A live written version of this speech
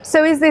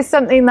So is this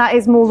something that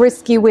is more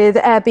risky with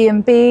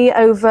Airbnb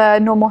over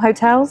normal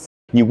hotels?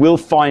 You will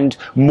find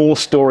more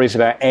stories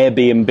about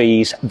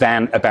Airbnbs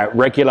than about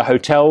regular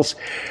hotels.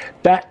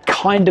 That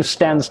kind of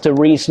stands to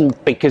reason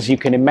because you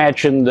can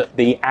imagine that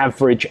the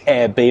average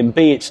Airbnb,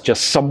 it's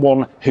just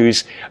someone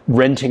who's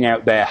renting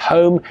out their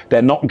home.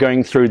 They're not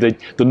going through the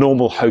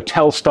normal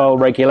hotel style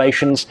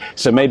regulations.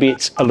 So maybe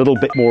it's a little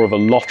bit more of a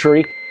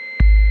lottery.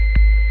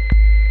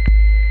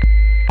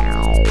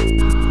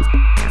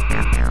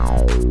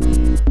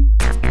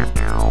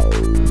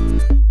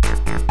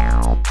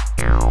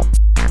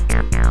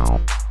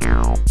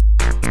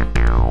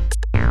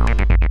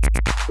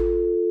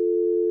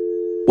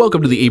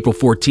 Welcome to the April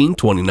 14,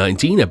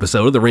 2019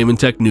 episode of the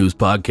Raymond Tech News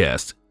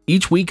Podcast.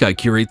 Each week I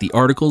curate the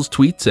articles,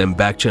 tweets, and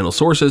back-channel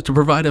sources to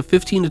provide a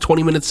 15 to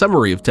 20 minute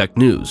summary of tech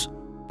news.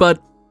 But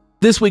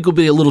this week will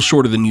be a little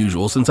shorter than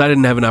usual since I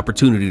didn't have an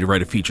opportunity to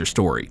write a feature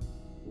story.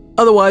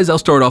 Otherwise, I'll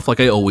start off like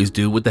I always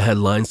do with the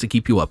headlines to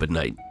keep you up at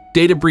night.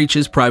 Data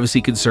breaches, privacy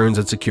concerns,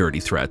 and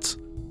security threats.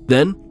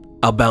 Then,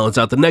 I'll balance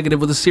out the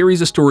negative with a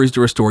series of stories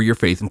to restore your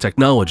faith in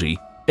technology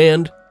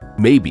and,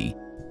 maybe,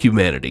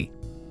 humanity.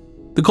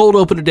 The cold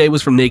open today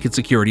was from Naked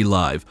Security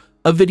Live,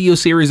 a video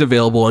series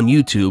available on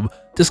YouTube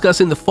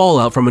discussing the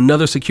fallout from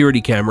another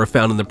security camera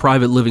found in the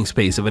private living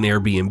space of an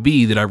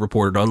Airbnb that I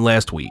reported on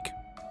last week.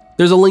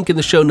 There's a link in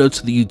the show notes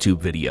to the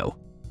YouTube video.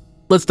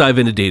 Let's dive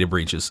into data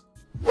breaches.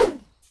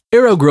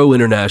 AeroGrow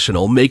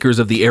International, makers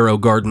of the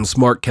AeroGarden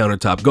smart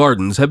countertop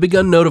gardens, have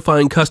begun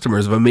notifying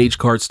customers of a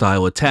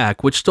Magecart-style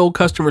attack which stole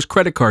customers'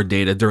 credit card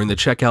data during the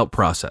checkout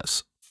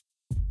process.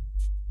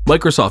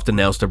 Microsoft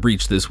announced a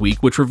breach this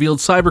week which revealed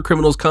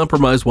cybercriminals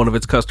compromised one of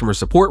its customer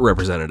support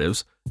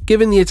representatives,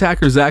 giving the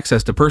attackers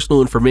access to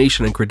personal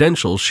information and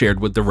credentials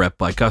shared with the rep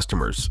by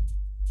customers.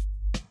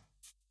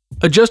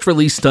 A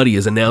just-released study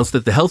has announced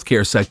that the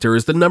healthcare sector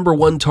is the number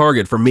one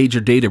target for major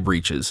data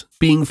breaches,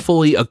 being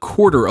fully a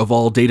quarter of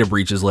all data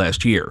breaches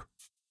last year.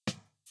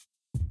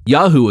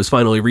 Yahoo has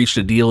finally reached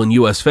a deal in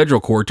U.S.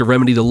 federal court to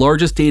remedy the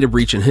largest data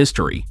breach in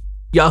history.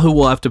 Yahoo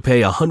will have to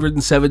pay a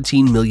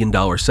 $117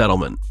 million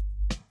settlement.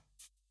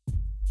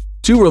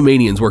 Two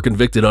Romanians were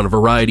convicted on a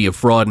variety of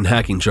fraud and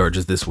hacking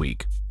charges this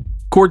week.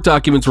 Court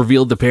documents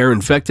revealed the pair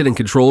infected and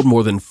controlled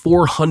more than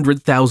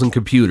 400,000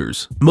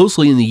 computers,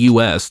 mostly in the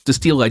US, to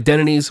steal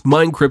identities,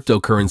 mine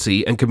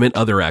cryptocurrency, and commit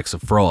other acts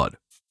of fraud.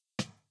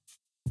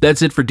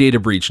 That's it for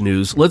data breach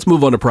news. Let's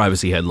move on to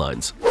privacy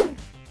headlines.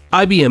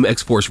 IBM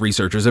X-Force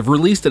researchers have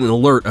released an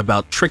alert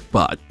about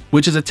TrickBot,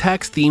 which is a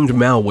tax-themed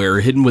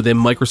malware hidden within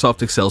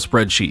Microsoft Excel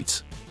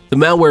spreadsheets. The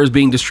malware is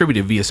being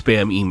distributed via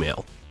spam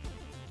email.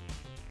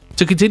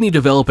 To continue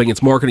developing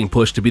its marketing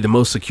push to be the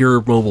most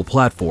secure mobile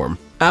platform,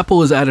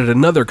 Apple has added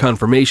another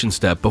confirmation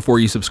step before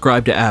you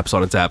subscribe to apps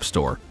on its App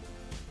Store.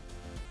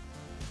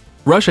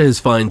 Russia has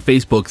fined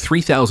Facebook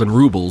 3,000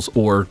 rubles,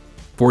 or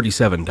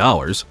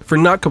 $47, for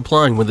not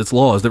complying with its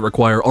laws that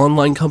require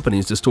online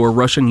companies to store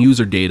Russian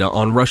user data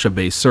on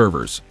Russia-based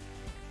servers.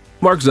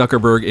 Mark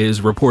Zuckerberg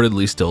is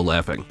reportedly still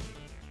laughing.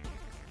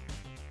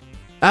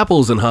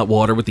 Apple is in hot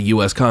water with the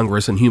US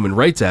Congress and human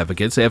rights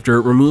advocates after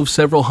it removed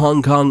several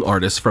Hong Kong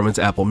artists from its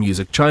Apple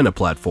Music China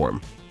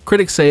platform.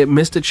 Critics say it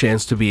missed a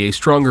chance to be a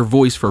stronger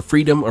voice for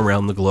freedom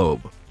around the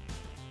globe.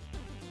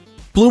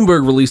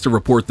 Bloomberg released a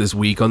report this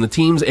week on the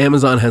teams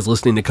Amazon has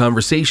listening to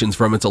conversations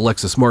from its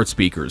Alexa smart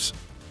speakers.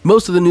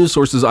 Most of the news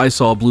sources I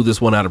saw blew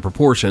this one out of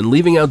proportion,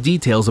 leaving out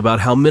details about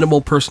how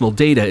minimal personal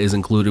data is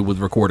included with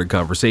recorded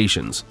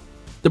conversations.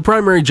 The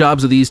primary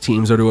jobs of these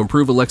teams are to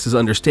improve Alexa's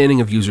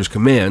understanding of users'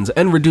 commands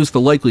and reduce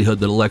the likelihood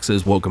that Alexa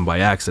is woken by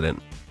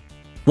accident.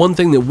 One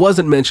thing that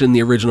wasn't mentioned in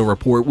the original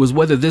report was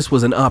whether this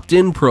was an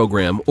opt-in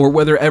program or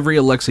whether every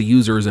Alexa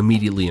user is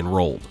immediately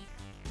enrolled.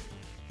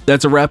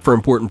 That's a wrap for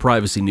important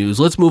privacy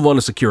news. Let's move on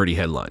to security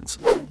headlines.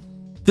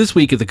 This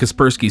week at the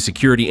Kaspersky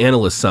Security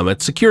Analyst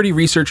Summit, security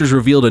researchers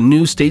revealed a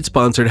new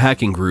state-sponsored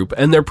hacking group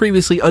and their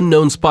previously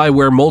unknown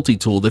spyware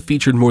multi-tool that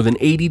featured more than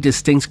 80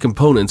 distinct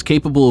components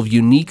capable of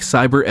unique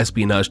cyber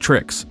espionage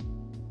tricks.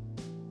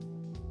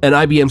 And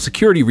IBM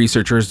security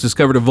researchers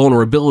discovered a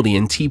vulnerability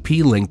in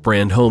TP-Link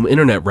brand home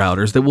internet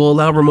routers that will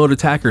allow remote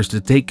attackers to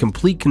take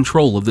complete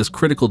control of this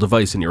critical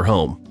device in your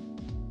home.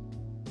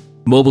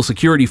 Mobile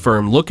security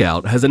firm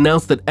Lookout has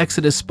announced that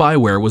Exodus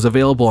spyware was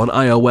available on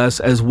iOS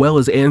as well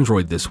as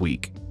Android this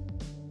week.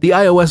 The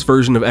iOS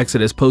version of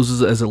Exodus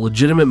poses as a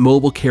legitimate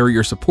mobile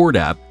carrier support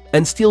app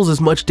and steals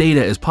as much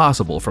data as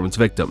possible from its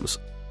victims.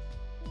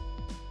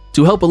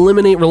 To help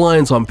eliminate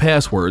reliance on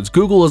passwords,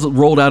 Google has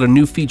rolled out a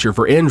new feature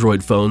for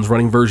Android phones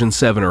running version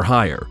 7 or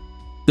higher.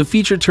 The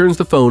feature turns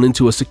the phone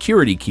into a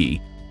security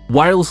key,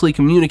 wirelessly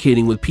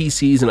communicating with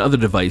PCs and other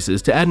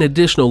devices to add an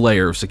additional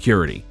layer of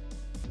security.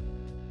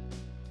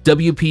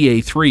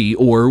 WPA3,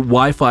 or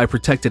Wi-Fi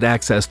Protected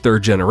Access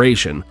 3rd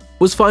Generation,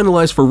 was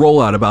finalized for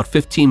rollout about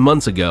 15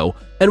 months ago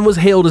and was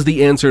hailed as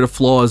the answer to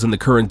flaws in the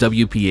current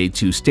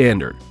WPA2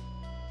 standard.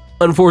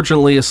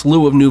 Unfortunately, a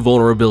slew of new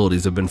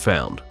vulnerabilities have been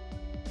found.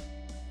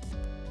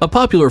 A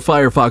popular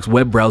Firefox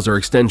web browser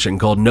extension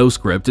called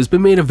NoScript has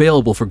been made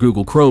available for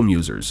Google Chrome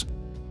users.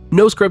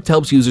 NoScript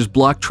helps users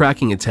block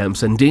tracking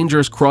attempts and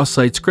dangerous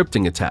cross-site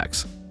scripting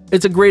attacks.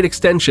 It's a great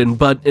extension,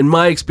 but in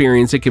my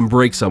experience, it can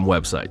break some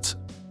websites.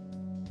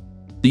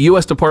 The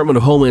U.S. Department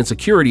of Homeland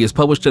Security has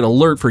published an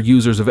alert for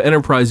users of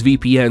enterprise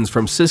VPNs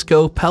from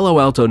Cisco, Palo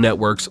Alto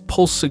Networks,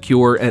 Pulse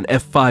Secure, and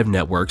F5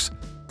 networks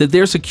that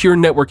their secure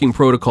networking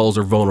protocols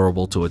are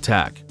vulnerable to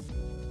attack.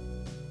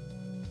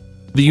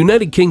 The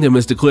United Kingdom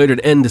has declared an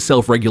end to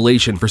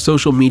self-regulation for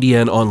social media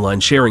and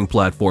online sharing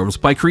platforms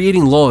by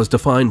creating laws to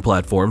fine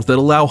platforms that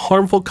allow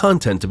harmful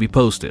content to be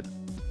posted.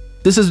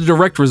 This is a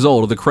direct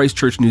result of the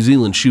Christchurch, New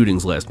Zealand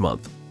shootings last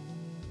month.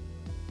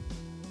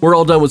 We're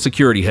all done with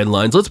security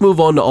headlines. Let's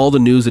move on to all the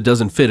news that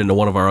doesn't fit into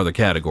one of our other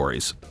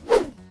categories.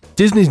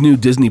 Disney's new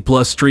Disney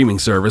Plus streaming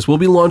service will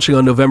be launching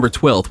on November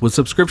 12th with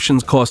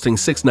subscriptions costing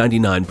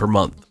 $6.99 per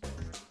month.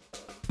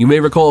 You may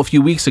recall a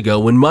few weeks ago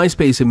when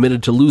MySpace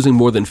admitted to losing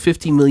more than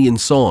 50 million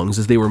songs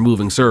as they were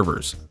moving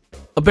servers.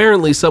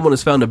 Apparently, someone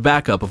has found a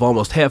backup of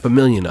almost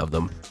 500,000 of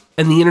them,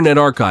 and the Internet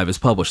Archive has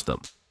published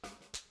them.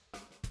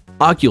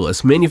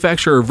 Oculus,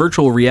 manufacturer of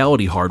virtual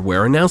reality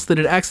hardware, announced that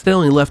it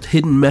accidentally left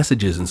hidden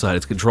messages inside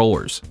its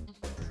controllers.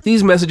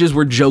 These messages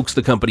were jokes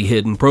the company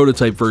hid in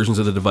prototype versions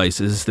of the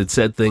devices that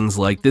said things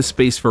like "this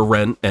space for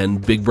rent"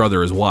 and "Big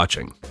Brother is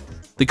watching."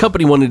 The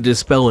company wanted to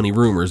dispel any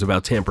rumors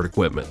about tampered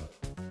equipment.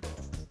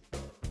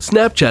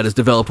 Snapchat has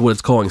developed what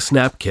it's calling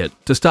SnapKit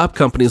to stop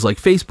companies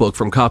like Facebook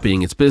from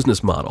copying its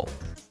business model.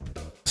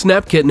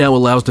 SnapKit now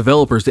allows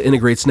developers to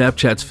integrate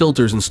Snapchat's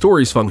filters and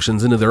stories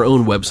functions into their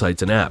own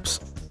websites and apps.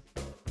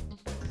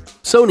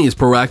 Sony is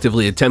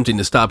proactively attempting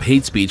to stop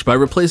hate speech by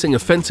replacing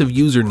offensive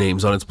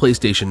usernames on its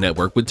PlayStation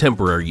Network with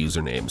temporary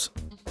usernames.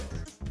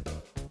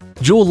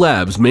 Juul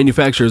Labs,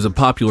 manufacturers of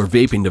popular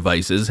vaping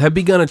devices, have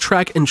begun a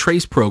track and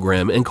trace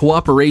program in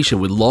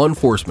cooperation with law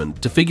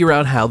enforcement to figure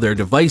out how their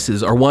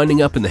devices are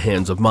winding up in the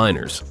hands of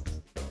minors.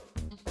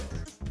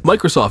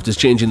 Microsoft is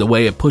changing the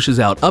way it pushes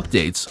out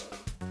updates.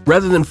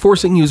 Rather than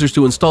forcing users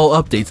to install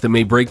updates that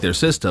may break their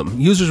system,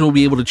 users will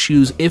be able to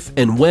choose if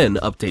and when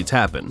updates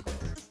happen.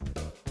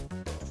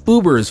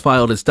 Uber has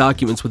filed its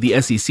documents with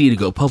the SEC to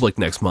go public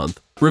next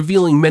month,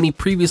 revealing many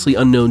previously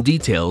unknown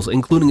details,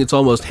 including its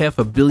almost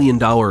 $500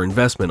 million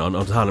investment on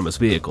autonomous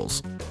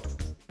vehicles.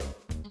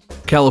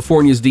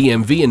 California's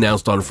DMV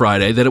announced on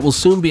Friday that it will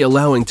soon be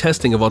allowing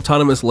testing of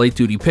autonomous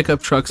light-duty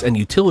pickup trucks and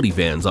utility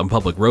vans on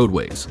public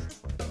roadways.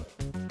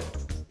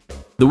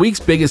 The week's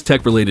biggest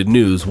tech-related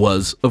news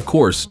was, of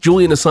course,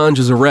 Julian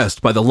Assange's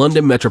arrest by the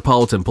London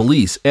Metropolitan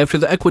Police after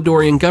the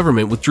Ecuadorian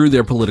government withdrew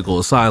their political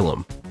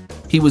asylum.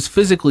 He was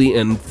physically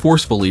and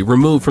forcefully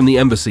removed from the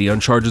embassy on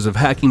charges of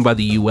hacking by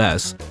the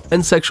US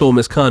and sexual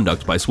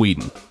misconduct by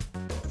Sweden.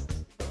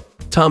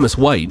 Thomas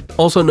White,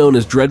 also known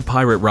as Dread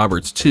Pirate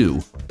Roberts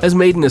 2, has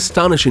made an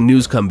astonishing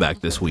news comeback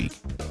this week.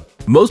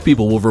 Most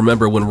people will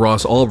remember when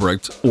Ross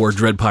Ulbricht, or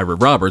Dread Pirate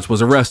Roberts,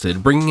 was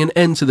arrested, bringing an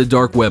end to the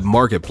dark web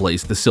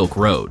marketplace, the Silk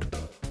Road.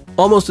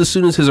 Almost as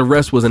soon as his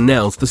arrest was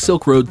announced, the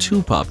Silk Road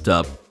 2 popped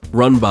up,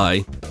 run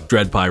by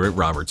Dread Pirate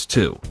Roberts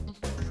 2.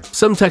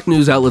 Some tech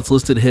news outlets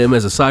listed him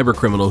as a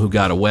cybercriminal who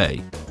got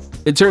away.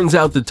 It turns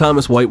out that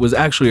Thomas White was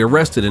actually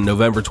arrested in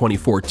November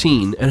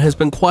 2014 and has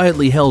been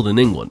quietly held in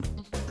England.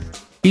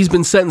 He's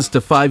been sentenced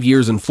to 5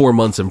 years and 4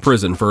 months in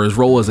prison for his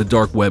role as a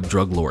dark web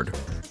drug lord.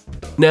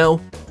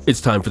 Now,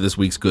 it's time for this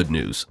week's good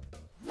news.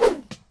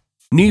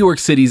 New York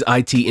City's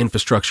IT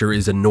infrastructure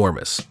is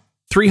enormous.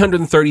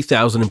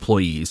 330,000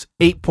 employees,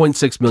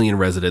 8.6 million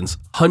residents,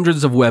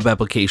 hundreds of web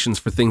applications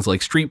for things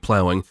like street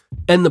plowing,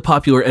 and the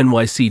popular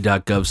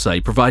nyc.gov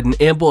site provide an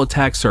ample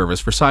attack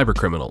service for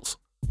cybercriminals.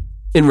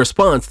 In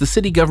response, the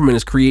city government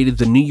has created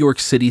the New York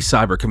City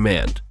Cyber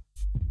Command.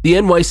 The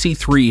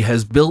NYC3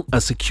 has built a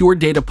secure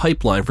data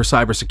pipeline for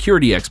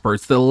cybersecurity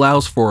experts that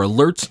allows for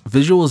alerts,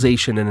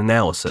 visualization, and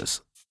analysis.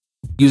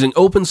 Using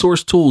open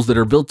source tools that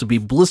are built to be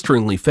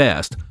blisteringly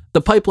fast, the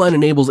pipeline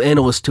enables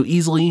analysts to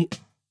easily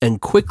and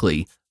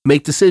quickly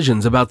make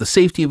decisions about the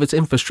safety of its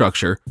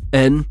infrastructure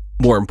and,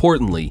 more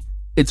importantly,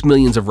 its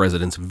millions of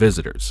residents and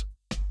visitors.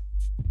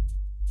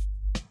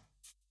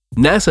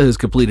 NASA has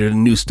completed a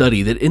new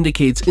study that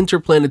indicates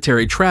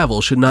interplanetary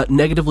travel should not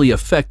negatively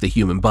affect the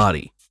human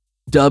body.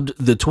 Dubbed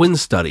the Twin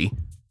Study,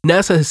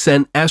 NASA has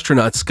sent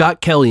astronaut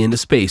Scott Kelly into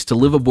space to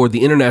live aboard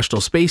the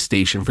International Space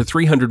Station for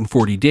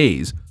 340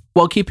 days,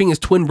 while keeping his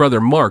twin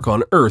brother Mark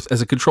on Earth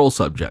as a control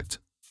subject.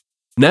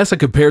 NASA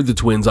compared the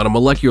twins on a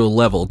molecular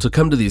level to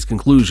come to these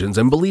conclusions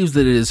and believes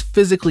that it is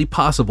physically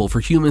possible for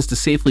humans to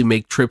safely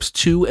make trips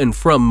to and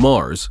from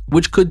Mars,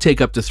 which could take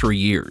up to 3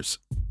 years.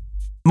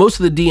 Most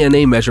of the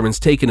DNA measurements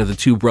taken of the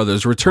two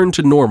brothers returned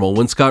to normal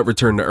when Scott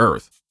returned to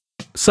Earth.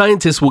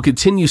 Scientists will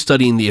continue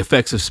studying the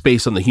effects of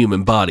space on the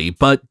human body,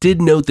 but did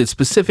note that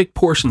specific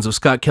portions of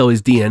Scott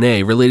Kelly's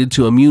DNA related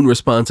to immune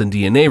response and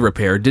DNA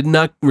repair did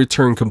not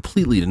return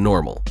completely to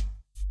normal.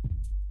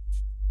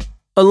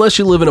 Unless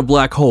you live in a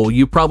black hole,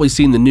 you've probably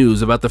seen the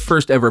news about the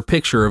first ever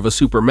picture of a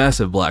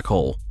supermassive black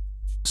hole.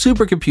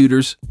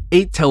 Supercomputers,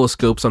 8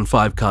 telescopes on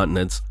 5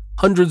 continents,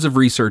 hundreds of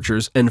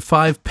researchers, and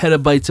 5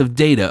 petabytes of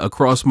data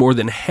across more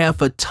than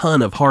half a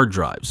ton of hard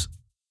drives.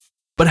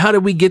 But how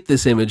did we get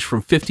this image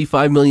from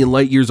 55 million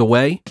light years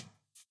away?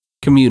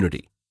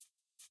 Community.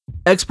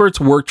 Experts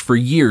worked for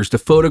years to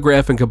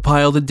photograph and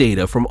compile the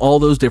data from all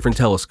those different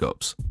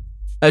telescopes.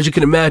 As you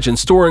can imagine,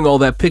 storing all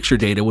that picture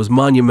data was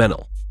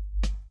monumental.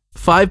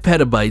 5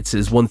 petabytes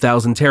is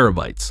 1,000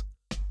 terabytes.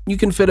 You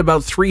can fit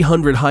about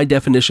 300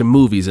 high-definition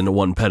movies into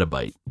 1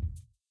 petabyte.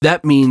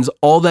 That means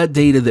all that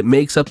data that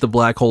makes up the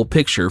black hole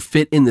picture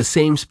fit in the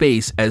same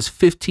space as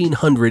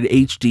 1,500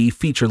 HD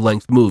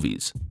feature-length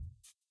movies.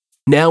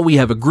 Now we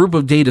have a group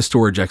of data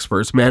storage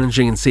experts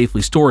managing and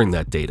safely storing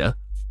that data.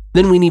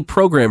 Then we need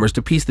programmers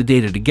to piece the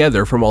data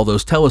together from all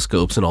those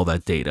telescopes and all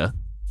that data.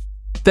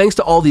 Thanks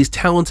to all these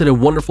talented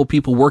and wonderful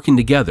people working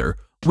together,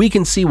 we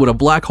can see what a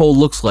black hole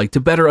looks like to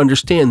better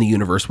understand the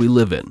universe we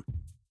live in.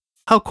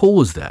 How cool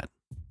is that?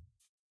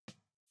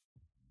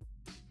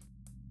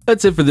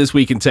 That's it for this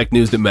week in tech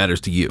news that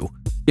matters to you.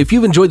 If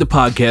you've enjoyed the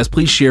podcast,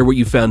 please share what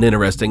you found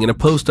interesting in a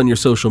post on your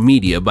social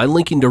media by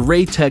linking to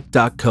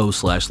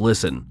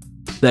raytech.co/listen.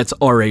 That's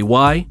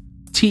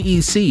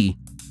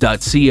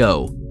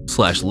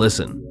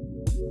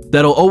raytech.co/listen.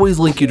 That'll always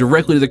link you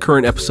directly to the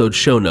current episode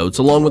show notes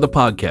along with a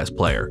podcast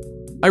player.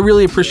 I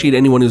really appreciate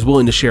anyone who's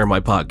willing to share my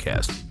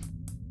podcast.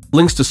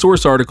 Links to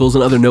source articles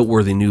and other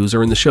noteworthy news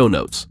are in the show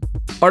notes.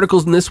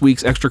 Articles in this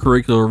week's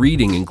extracurricular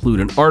reading include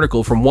an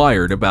article from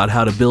Wired about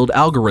how to build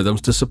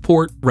algorithms to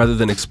support rather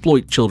than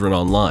exploit children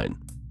online,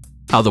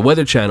 how the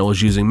Weather Channel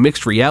is using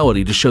mixed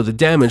reality to show the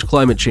damage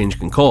climate change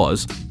can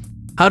cause,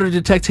 how to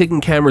detect hidden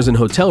cameras in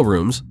hotel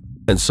rooms,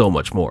 and so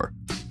much more.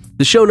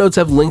 The show notes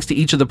have links to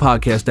each of the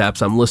podcast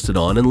apps I'm listed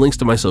on and links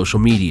to my social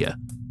media.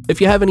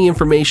 If you have any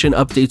information,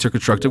 updates, or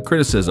constructive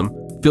criticism,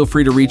 feel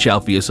free to reach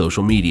out via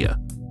social media.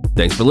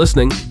 Thanks for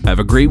listening. Have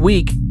a great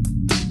week.